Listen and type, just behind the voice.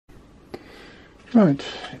Right,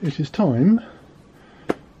 it is time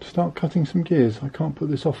to start cutting some gears. I can't put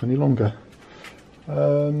this off any longer.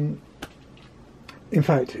 In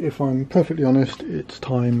fact, if I'm perfectly honest, it's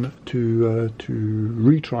time to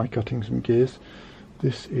retry cutting some gears.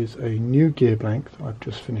 This is a new gear blank that I've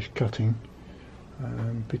just finished cutting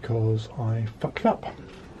because I fucked up.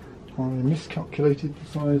 I miscalculated the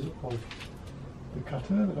size of the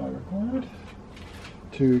cutter that I required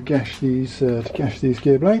to gash these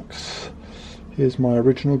gear blanks. Here's my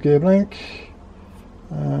original gear blank,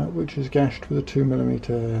 which is gashed with a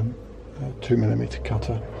 2mm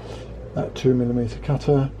cutter. That 2mm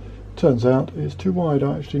cutter turns out is too wide.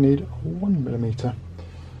 I actually need 1mm.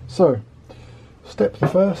 So, step the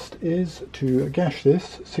first is to gash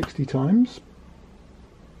this 60 times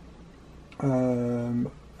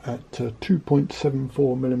at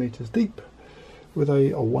 2.74mm deep with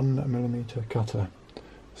a 1mm cutter.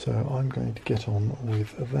 So I'm going to get on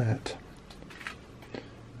with that.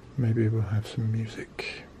 Maybe we'll have some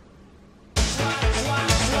music.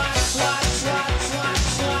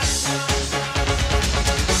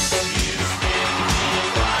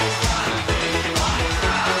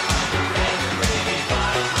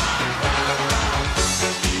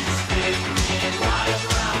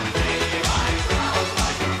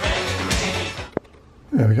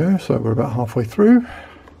 There we go, so we're about halfway through.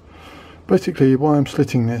 Basically why I'm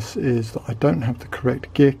slitting this is that I don't have the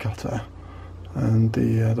correct gear cutter, and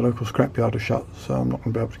the local scrapyard is shut, so I'm not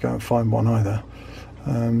going to be able to go and find one either.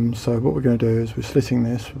 So what we're going to do is we're slitting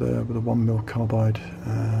this with a 1mm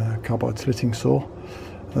carbide slitting saw,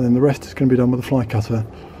 and then the rest is going to be done with a fly cutter,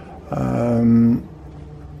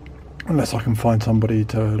 unless I can find somebody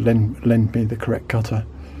to lend me the correct cutter.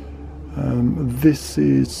 This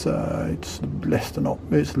is it's less than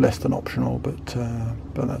optional, but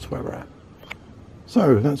that's where we're at.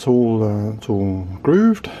 So that's all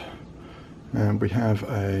grooved, and we have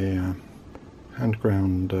a hand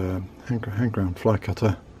ground fly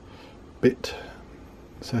cutter bit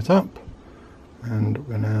set up, and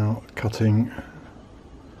we're now cutting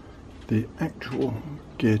the actual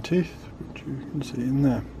gear teeth, which you can see in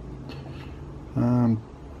there.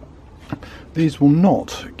 These will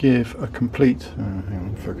not give a complete. Hang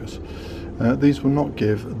on, focus. These will not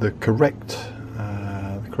give the correct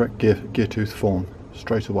gear tooth form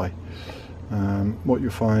straight away. What you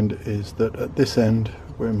find is that at this end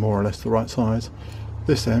we're more or less the right size.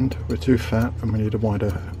 This end we're too fat, and we need a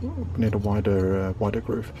wider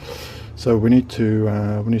groove. So we need to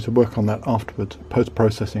work on that afterwards, post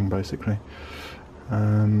processing basically.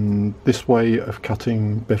 This way of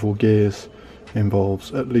cutting bevel gears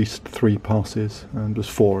involves at least 3 passes, and there's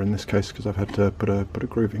 4 in this case because I've had to put a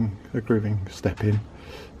grooving step in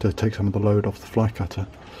to take some of the load off the fly cutter.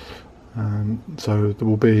 So there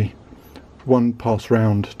will be 1 pass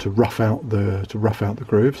round to rough out the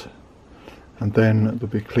grooves, and then there'll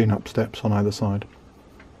be clean-up steps on either side,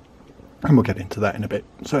 and we'll get into that in a bit.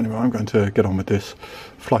 So anyway, I'm going to get on with this.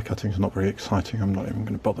 Fly cutting is not very exciting. I'm not even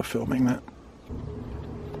going to bother filming that.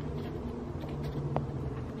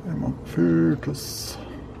 Come on, focus.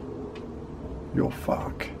 Your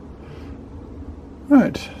fuck.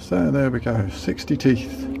 Right, so there we go. 60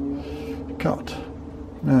 teeth cut.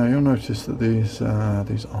 Now you'll notice that these are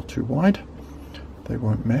too wide. They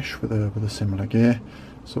won't mesh with a similar gear.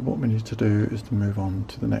 So what we need to do is to move on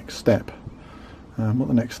to the next step. What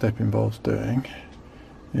the next step involves doing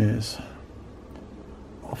is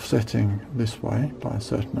offsetting this way by a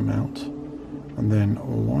certain amount, and then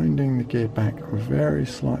winding the gear back very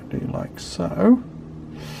slightly, like so,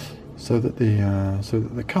 so that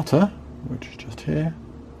the cutter, which is just here,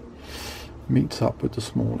 meets up with the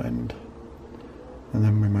small end, and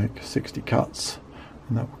then we make 60 cuts,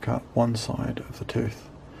 and that will cut one side of the tooth,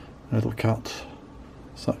 and it'll cut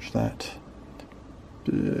such that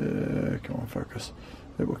come on, focus.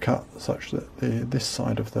 It will cut such that this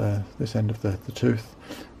side of this end of the tooth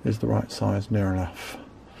is the right size, near enough.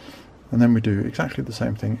 And then we do exactly the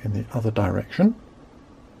same thing in the other direction.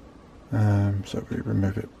 So we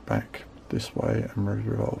remove it back this way and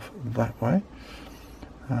revolve that way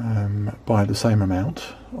by the same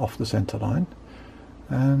amount off the centre line.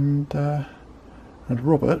 And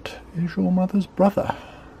Robert is your mother's brother,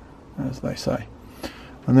 as they say.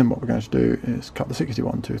 And then what we're going to do is cut the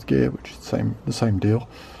 61 tooth gear, which is the same deal.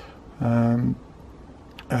 Then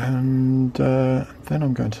I'm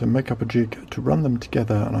going to make up a jig to run them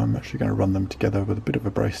together, and I'm actually going to run them together with a bit of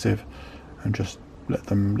abrasive and just let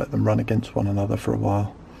them run against one another for a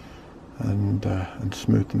while and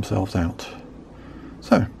smooth themselves out.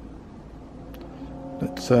 So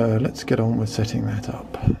let's get on with setting that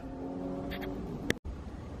up.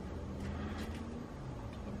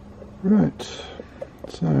 Right,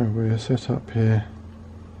 So we're set up here,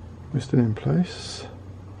 we're still in place.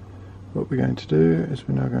 What we're going to do is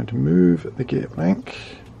we're now going to move the gear blank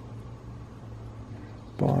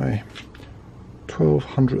by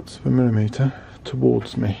 0.12 of a millimetre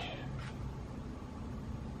towards me.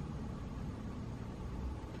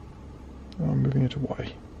 I'm moving it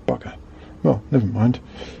away. Bugger. Well, never mind.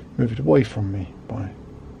 Move it away from me by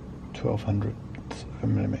 0.12 of a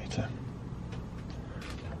millimetre.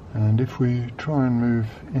 And if we try and move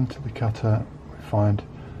into the cutter, we find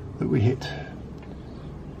that we hit.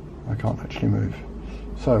 I can't actually move.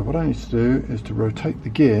 So what I need to do is to rotate the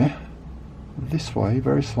gear this way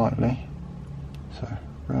very slightly. So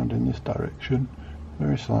round in this direction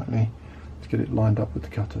very slightly to get it lined up with the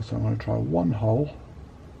cutter. So I'm going to try one hole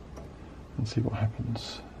and see what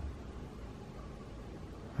happens.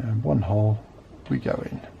 And one hole we go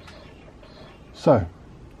in. So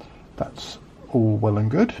that's all well and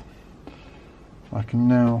good. I can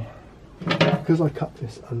now, because I cut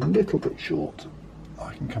this a little bit short,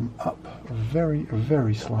 I can come up very,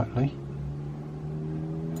 very slightly.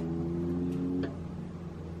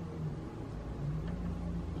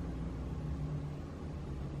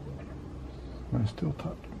 I'm still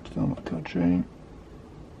not touching.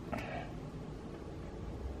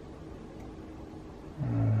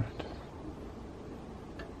 Right.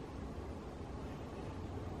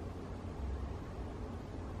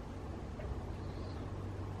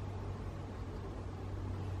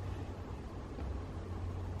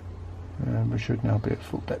 And we should now be at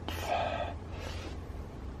full depth.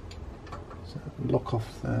 So lock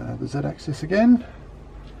off the Z-axis again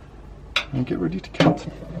and get ready to cut.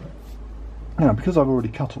 Now, because I've already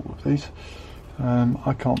cut all of these,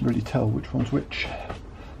 I can't really tell which one's which.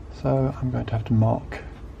 So I'm going to have to mark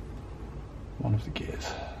one of the gears,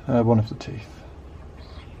 one of the teeth.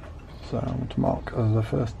 So I want to mark the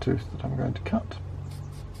first tooth that I'm going to cut.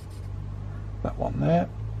 That one there.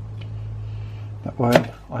 That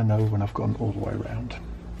way I know when I've gone all the way around.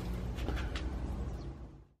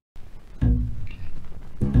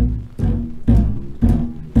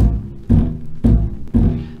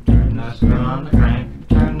 Turn the screw on the crank,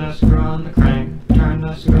 turn the screw on the crank, turn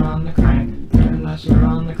the screw on the crank, turn the screw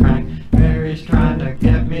on the crank. Mary's trying to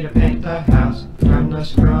get me to paint the house. Turn the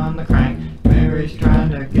screw on the crank. Mary's trying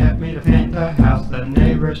to get me to paint the house. The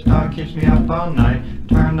neighbor's dog keeps me up all night.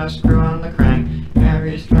 Turn the screw on the crank.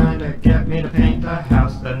 Mary's trying to get me to paint the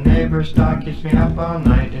house. The neighbor's dog keeps me up all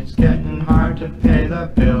night. It's getting hard to pay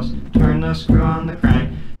the bills. Turn the screw on the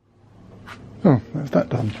crank. Oh, that's that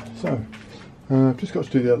done. So I've just got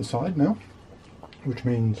to do the other side now, which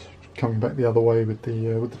means coming back the other way with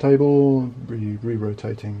the table,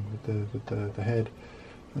 re-rotating with the head,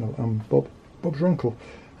 and Bob's your uncle.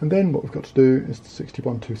 And then what we've got to do is the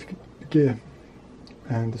 61 tooth gear,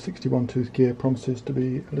 and the 61 tooth gear promises to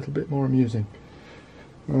be a little bit more amusing.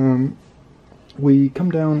 We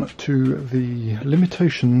come down to the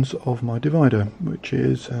limitations of my divider, which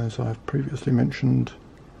is, as I've previously mentioned,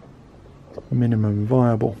 minimum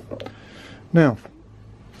viable. Now,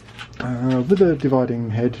 with a dividing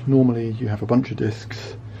head, normally you have a bunch of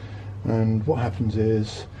discs, and what happens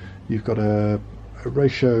is you've got a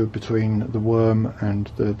ratio between the worm and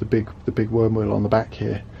the big worm wheel on the back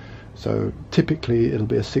here. So typically it'll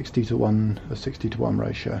be a 60 to 1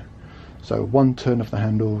 ratio. So one turn of the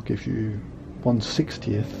handle gives you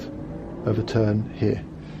 1/60th of a turn here,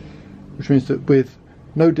 which means that with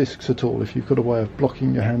no discs at all, if you've got a way of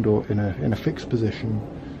blocking your handle in a fixed position,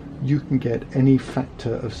 you can get any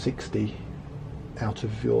factor of 60 out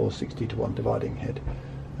of your 60 to 1 dividing head.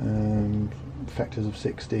 Factors of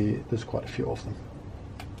 60, there's quite a few of them.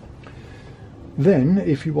 Then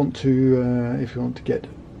if you want to get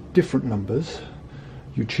different numbers,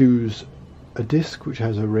 you choose a disc which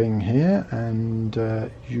has a ring here, and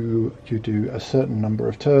you do a certain number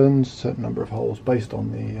of turns, certain number of holes based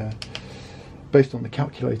on the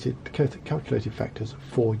calculated factors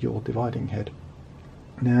for your dividing head.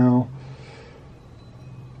 Now,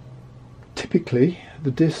 typically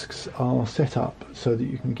the discs are set up so that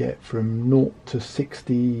you can get from 0 to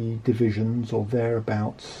 60 divisions or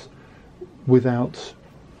thereabouts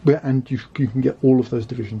and you can get all of those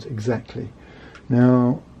divisions exactly.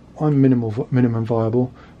 Now, I'm minimum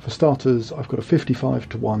viable. For starters, I've got a 55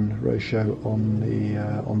 to 1 ratio on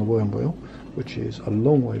the worm wheel, which is a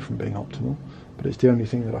long way from being optimal, but it's the only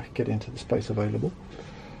thing that I can get into the space available.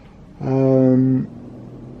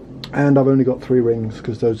 And I've only got 3 rings,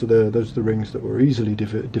 because those are the rings that were easily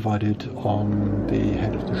divided on the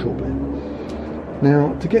head of the short blade.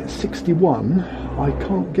 Now, to get 61, I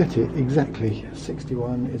can't get it exactly.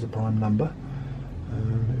 61 is a prime number,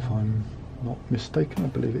 if I'm not mistaken. I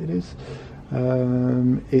believe it is.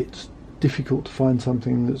 it's difficult to find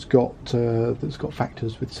something that's got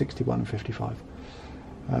factors with 61 and 55.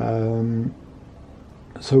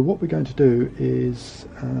 So what we're going to do is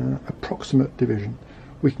approximate division.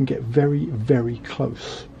 We can get very, very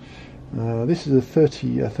close. This is a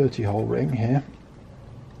 30 hole ring here.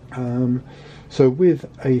 So with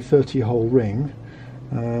a 30 hole ring,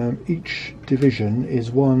 each division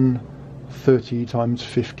is 130 times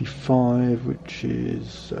 55, which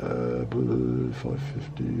is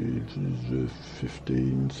 550,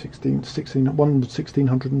 15, 16,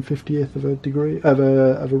 1/1650th of a degree of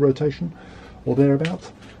a rotation, or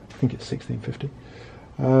thereabouts. I think it's 1650.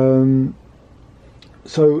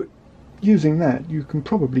 So using that, you can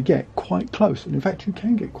probably get quite close, and in fact you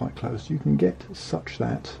can get quite close. You can get such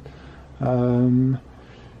that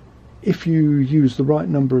if you use the right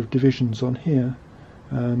number of divisions on here,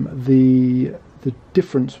 the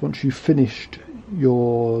difference once you've finished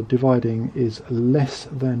your dividing is less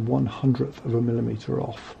than 1/100th of a millimeter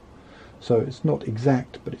off. So it's not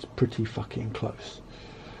exact, but it's pretty fucking close.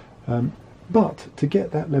 But to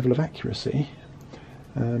get that level of accuracy,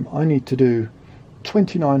 I need to do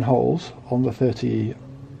 29 holes on the 30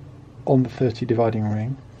 dividing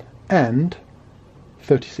ring and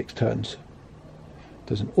 36 turns.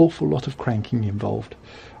 There's an awful lot of cranking involved.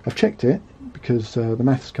 I've checked it because the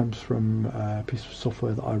maths comes from a piece of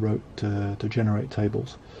software that I wrote to generate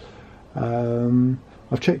tables.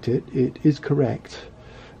 I've checked it. It is correct,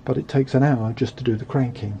 but it takes an hour just to do the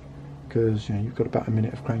cranking, because you've got about a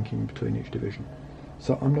minute of cranking between each division.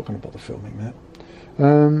 So I'm not going to bother filming that.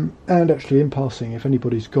 And actually, in passing, if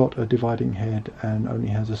anybody's got a dividing head and only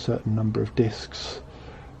has a certain number of discs,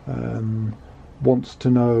 wants to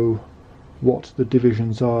know what the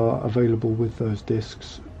divisions are available with those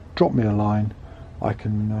discs, drop me a line. I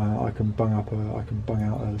can bung out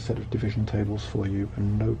a set of division tables for you,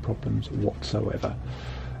 and no problems whatsoever.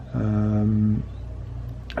 I'll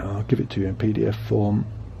give it to you in PDF form,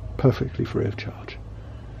 perfectly free of charge.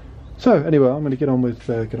 So anyway, I'm going to get on with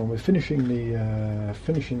finishing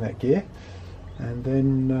that gear, and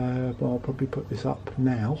then I'll probably put this up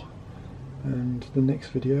now, and the next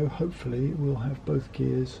video hopefully we'll have both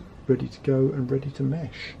gears ready to go and ready to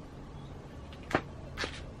mesh.